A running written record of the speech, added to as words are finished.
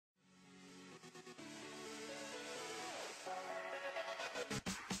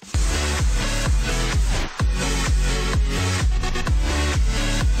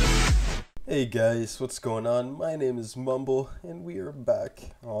Hey guys, what's going on? My name is Mumble, and we are back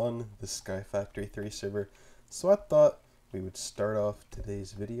on the SkyFactory 3 server. So I thought we would start off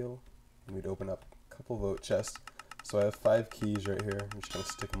today's video, and we'd open up a couple vote chests. So I have 5 keys right here. I'm just going to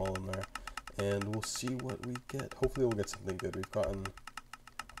stick them all in there, and we'll see what we get. Hopefully we'll get something good. We've gotten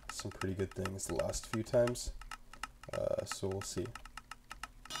some pretty good things the last few times, so we'll see.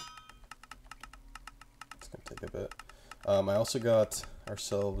 It's going to take a bit. I also got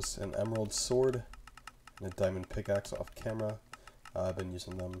ourselves an emerald sword and a diamond pickaxe off camera. I've been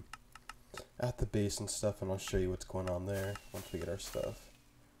using them at the base and stuff, and I'll show you what's going on there once we get our stuff.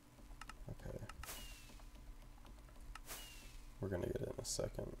 Okay. We're gonna get it in a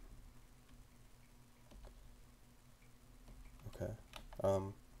second. Okay.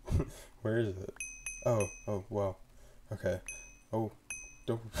 Where is it? Oh, wow. Okay. Oh,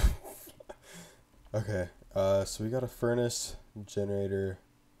 don't. Okay. So we got a furnace, generator,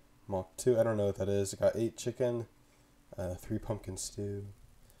 Mach 2, I don't know what that is. I got 8 chicken, 3 pumpkin stew,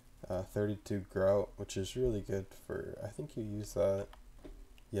 32 grout, which is really good for, I think you use that,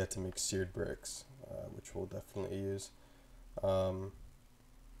 yeah, to make seared bricks, which we'll definitely use. I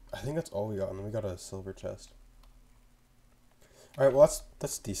think that's all we got, and then we got a silver chest. Alright, well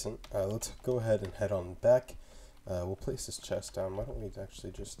that's decent. Let's go ahead and head on back. We'll place this chest down. Why don't we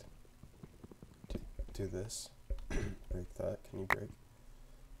actually just do this? Break that. Can you break?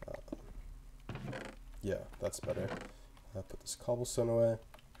 Yeah, that's better. Put this cobblestone away.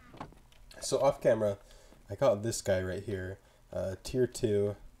 So off camera, I got this guy right here, tier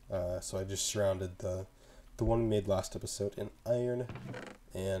 2. So I just surrounded the one we made last episode in iron,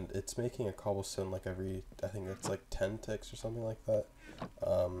 and it's making a cobblestone like every, I think it's like 10 ticks or something like that.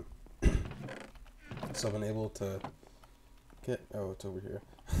 So I've been able to get, oh, it's over here.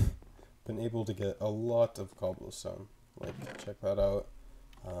 Been able to get a lot of cobblestone. Like, check that out.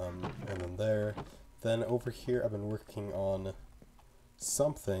 And then there. Then over here, I've been working on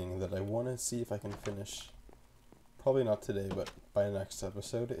something that I want to see if I can finish. Probably not today, but by next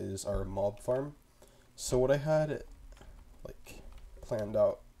episode, is our mob farm. So what I had, like, planned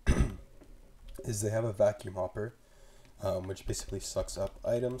out is they have a vacuum hopper, which basically sucks up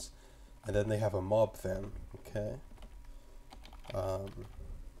items, and then they have a mob fan. Okay.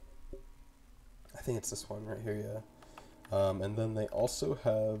 I think it's this one right here, yeah. And then they also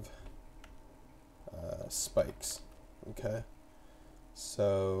have spikes. Okay,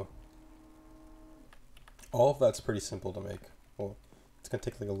 so all of that's pretty simple to make. Well, it's gonna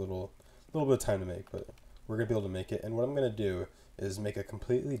take like a little bit of time to make, but we're gonna be able to make it. And what I'm gonna do is make a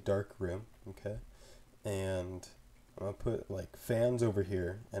completely dark room. Okay, and I'm gonna put like fans over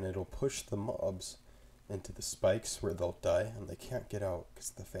here, and it'll push the mobs into the spikes where they'll die, and they can't get out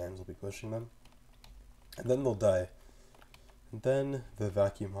because the fans will be pushing them. And then they'll die. And then the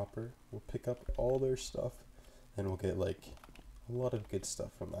vacuum hopper will pick up all their stuff, and we'll get like a lot of good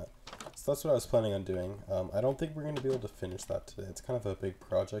stuff from that. So that's what I was planning on doing. I don't think we're going to be able to finish that today. It's kind of a big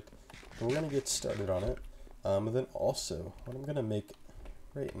project, but we're going to get started on it. And then also, what I'm going to make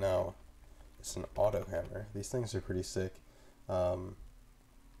right now is an auto hammer. These things are pretty sick. Right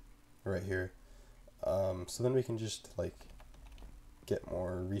here. So then we can just like get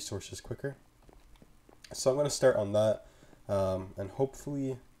more resources quicker. So I'm going to start on that, and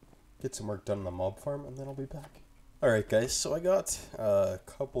hopefully get some work done on the mob farm, and then I'll be back. Alright guys, so I got a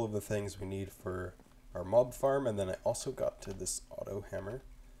couple of the things we need for our mob farm, and then I also got to this auto hammer.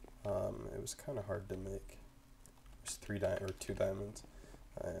 It was kind of hard to make. There's 2 diamonds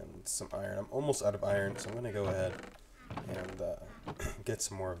and some iron. I'm almost out of iron, so I'm going to go ahead and get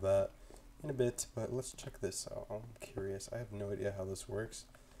some more of that in a bit, but let's check this out. I'm curious. I have no idea how this works.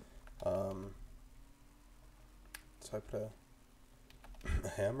 So I put a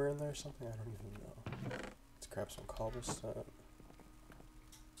hammer in there or something? I don't even know. Let's grab some cobblestone.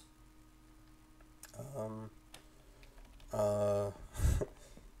 I'm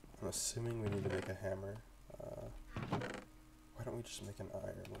assuming we need to make a hammer. Why don't we just make an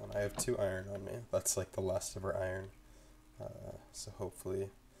iron one? I have 2 iron on me. That's like the last of our iron. So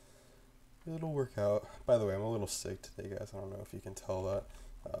hopefully it'll work out. By the way, I'm a little sick today, guys. I don't know if you can tell that.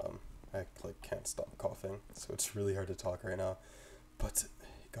 I like can't stop coughing, so it's really hard to talk right now. But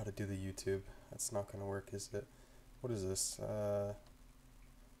you gotta do the YouTube. That's not gonna work, is it? What is this? I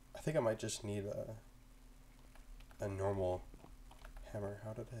think I might just need a normal hammer.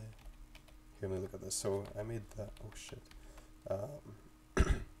 How did I? Here, let me look at this. So I made that. Oh shit. I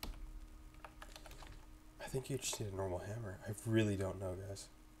think you just need a normal hammer. I really don't know, guys.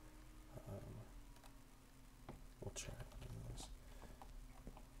 We'll try.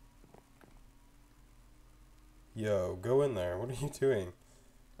 Yo, go in there. What are you doing?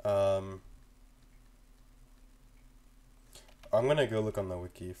 I'm gonna go look on the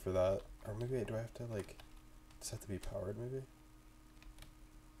wiki for that. Or maybe do I have to like? Does it have to be powered? Maybe.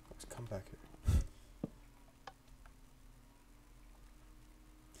 Let's come back here.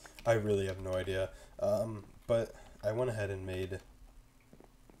 I really have no idea. But I went ahead and made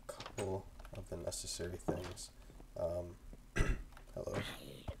a couple of the necessary things. Hello.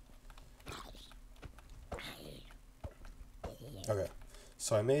 Okay,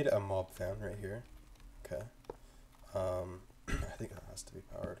 so I made a mob fan right here. Okay. I think that has to be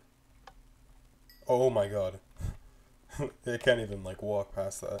powered. Oh my god. It can't even like walk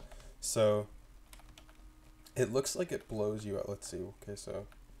past that. So it looks like it blows you out. Let's see. Okay, so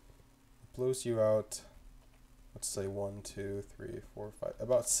it blows you out. Let's say 1, 2, 3, 4, 5,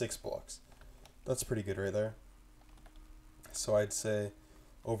 about 6 blocks. That's pretty good right there. So I'd say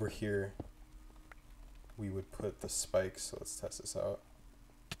over here we would put the spikes. So let's test this out.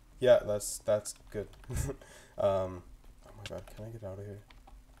 Yeah, that's good. Oh my god, can I get out of here?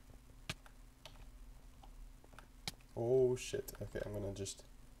 Oh shit. Okay, I'm gonna just.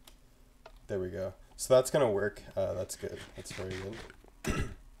 There we go. So that's gonna work. That's good. That's very good.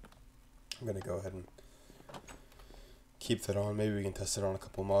 I'm gonna go ahead and keep that on. Maybe we can test it on a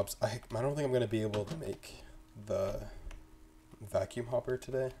couple mobs. I don't think I'm gonna be able to make the vacuum hopper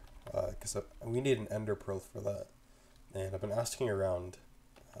today, because we need an ender pearl for that, and I've been asking around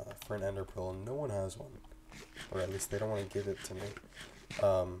for an ender pearl, and no one has one, or at least they don't want to give it to me.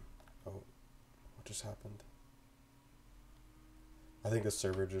 Oh, what just happened? I think the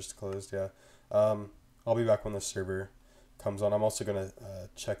server just closed. Yeah. I'll be back when the server comes on. I'm also gonna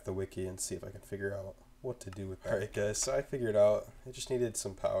check the wiki and see if I can figure out what to do with that. Alright guys, so I figured out I just needed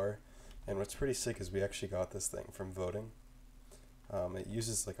some power, and what's pretty sick is we actually got this thing from voting. It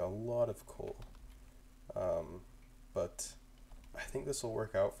uses like a lot of coal, but I think this will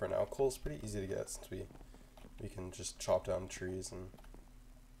work out for now. Coal's pretty easy to get since we can just chop down trees and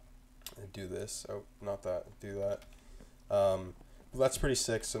do this. Oh, not that, do that. But that's pretty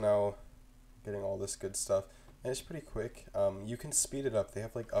sick. So now getting all this good stuff, and it's pretty quick. You can speed it up. They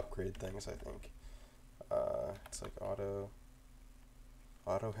have like upgrade things, I think. It's like auto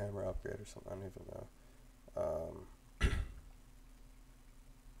hammer upgrade or something. I don't even know.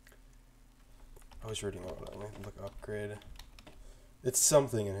 I was reading about it. Let me look upgrade. It's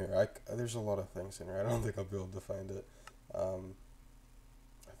something in here. There's a lot of things in here. I don't think I'll be able to find it. I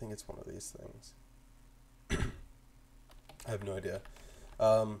think it's one of these things. I have no idea.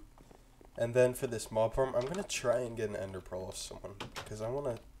 And then for this mob farm, I'm gonna try and get an ender pearl off someone because I want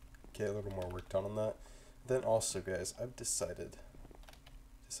to get a little more work done on that. Then also, guys, I've decided.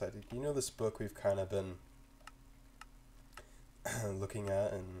 You know this book we've kind of been looking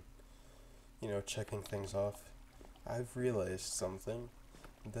at and checking things off. I've realized something.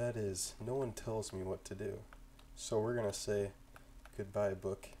 That is, no one tells me what to do. So we're gonna say goodbye,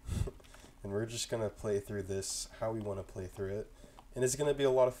 book. And we're just gonna play through this how we want to play through it, and it's gonna be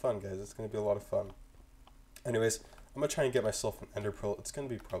a lot of fun, guys. It's gonna be a lot of fun. Anyways, I'm gonna try and get myself an ender pearl. It's gonna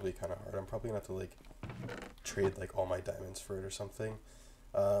be probably kind of hard. I'm probably gonna have to like trade like all my diamonds for it or something.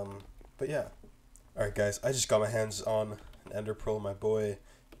 But yeah. All right, guys. I just got my hands on an ender pearl. My boy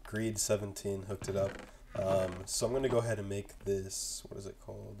Greed17 hooked it up. So I'm gonna go ahead and make this. What is it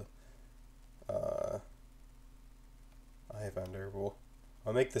called? I have ender. Well,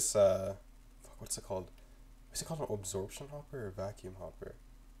 I'll make this. What's it called? Is it called an absorption hopper or a vacuum hopper?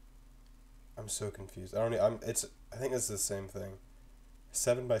 I'm so confused. I think it's the same thing.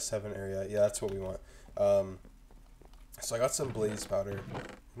 7x7 area. Yeah, that's what we want. So I got some blaze powder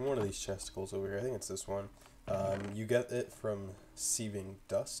in one of these chesticles over here. I think it's this one. You get it from sieving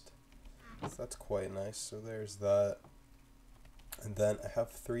dust. So that's quite nice. So there's that. And then I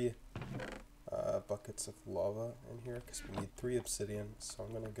have 3 buckets of lava in here because we need 3 obsidian. So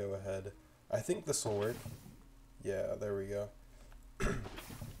I'm gonna go ahead. I think this will work. Yeah, there we go.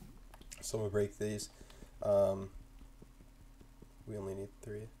 So I'm gonna break these. We only need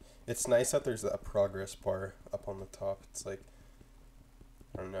 3. It's nice that there's that progress bar up on the top. It's like,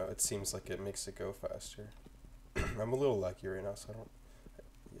 I don't know, it seems like it makes it go faster. I'm a little lucky right now, so I don't.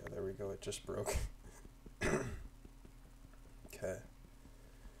 Yeah, there we go. It just broke. Okay.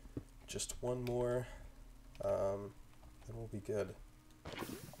 Just one more. Then we'll be good.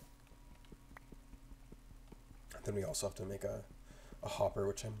 Then we also have to make a hopper,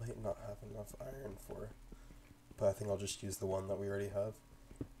 which I might not have enough iron for. But I think I'll just use the one that we already have.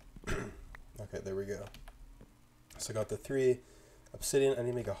 Okay, there we go. So I got the 3 obsidian. I need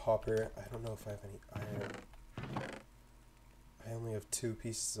to make a hopper. I don't know if I have any iron. I only have 2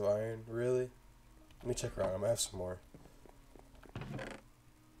 pieces of iron. Really? Let me check around. I might have some more.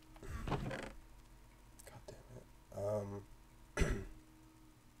 God damn it.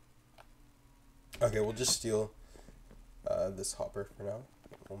 Okay, we'll just steal this hopper for now.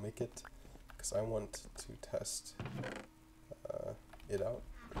 We'll make it because I want to test it out.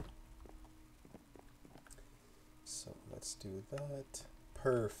 So let's do that.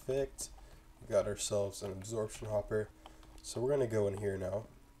 Perfect. We got ourselves an absorption hopper. So we're gonna go in here now,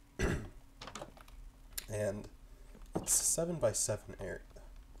 and it's 7 by 7 area.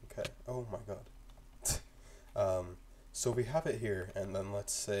 Okay. Oh my god. So we have it here, and then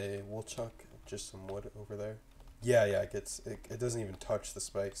let's say we'll chuck just some wood over there. Yeah, it doesn't even touch the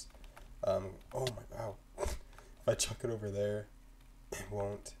spikes. Oh my wow. If I chuck it over there, it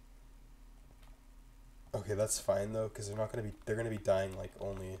won't. Okay, that's fine though, because they're gonna be dying like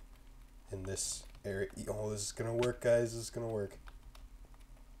only in this area. Oh, this is gonna work, guys. This is gonna work.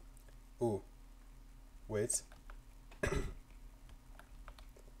 Ooh. Wait.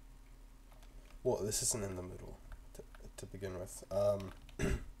 Well, this isn't in the middle to begin with.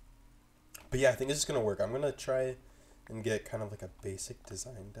 But yeah, I think this is gonna work. I'm gonna try and get kind of like a basic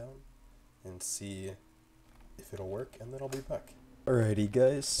design down and see if it'll work, and then I'll be back. Alrighty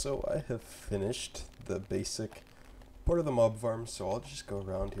guys, so I have finished the basic part of the mob farm, so I'll just go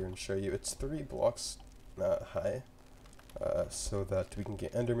around here and show you. It's 3 blocks high, so that we can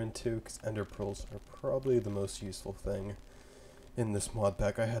get Enderman too, because Ender pearls are probably the most useful thing in this mod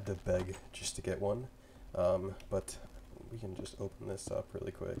pack. I had to beg just to get one, but we can just open this up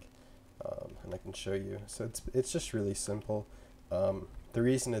really quick, and I can show you. So it's just really simple. The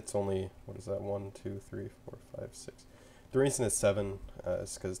reason it's only, what is that, 1, 2, 3, 4, 5, 6. The reason it's 7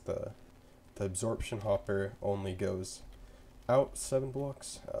 is because the absorption hopper only goes out 7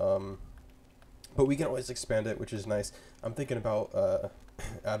 blocks. But we can always expand it, which is nice. I'm thinking about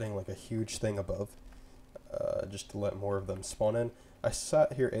adding like a huge thing above, just to let more of them spawn in. I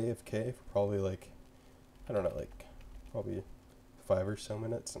sat here AFK for probably like, I don't know, like probably 5 or so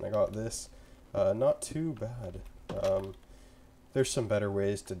minutes, and I got this. Not too bad. There's some better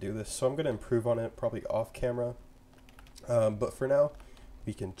ways to do this, so I'm going to improve on it probably off camera. But for now,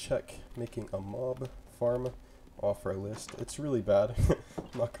 we can check making a mob farm off our list. It's really bad,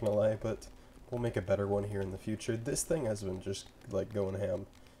 I'm not gonna lie, but we'll make a better one here in the future. This thing has been just like going ham.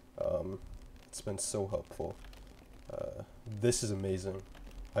 It's been so helpful. This is amazing.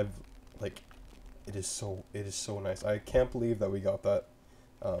 It is so nice. I can't believe that we got that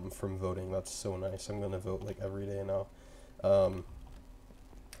from voting. That's so nice. I'm gonna vote like every day now.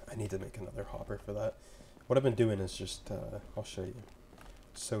 I need to make another hopper for that. What I've been doing is just, I'll show you.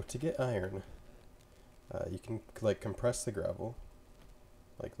 So to get iron, you can like compress the gravel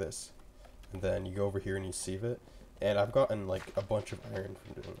like this, and then you go over here and you sieve it, and I've gotten like a bunch of iron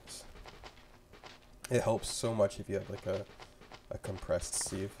from doing this. It helps so much if you have like a compressed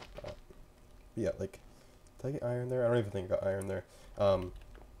sieve. Yeah, like, did I get iron there? I don't even think I got iron there.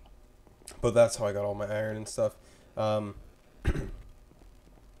 But that's how I got all my iron and stuff. I'm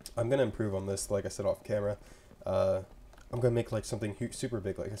gonna improve on this, like I said, off camera. I'm gonna make like something super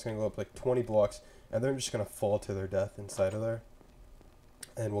big, like it's gonna go up like 20 blocks, and they're just gonna fall to their death inside of there,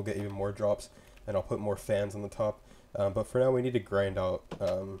 and we'll get even more drops, and I'll put more fans on the top. But for now, we need to grind out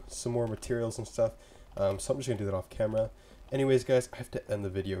some more materials and stuff, so I'm just gonna do that off camera. Anyways, guys, I have to end the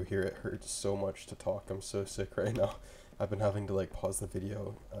video here. It hurts so much to talk. I'm so sick right now. I've been having to like pause the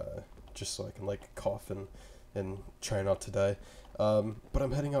video just so I can like cough and try not to die. But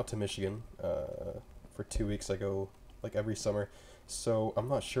I'm heading out to Michigan for 2 weeks. I go like every summer, so I'm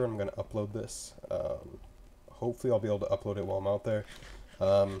not sure I'm gonna upload this. Hopefully I'll be able to upload it while I'm out there.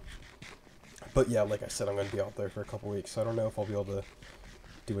 But yeah, like I said, I'm gonna be out there for a couple weeks, so I don't know if I'll be able to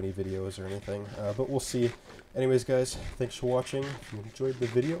do any videos or anything, but we'll see. Anyways, guys, thanks for watching. If you enjoyed the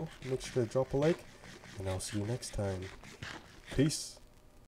video, make sure to drop a like, and I'll see you next time. Peace.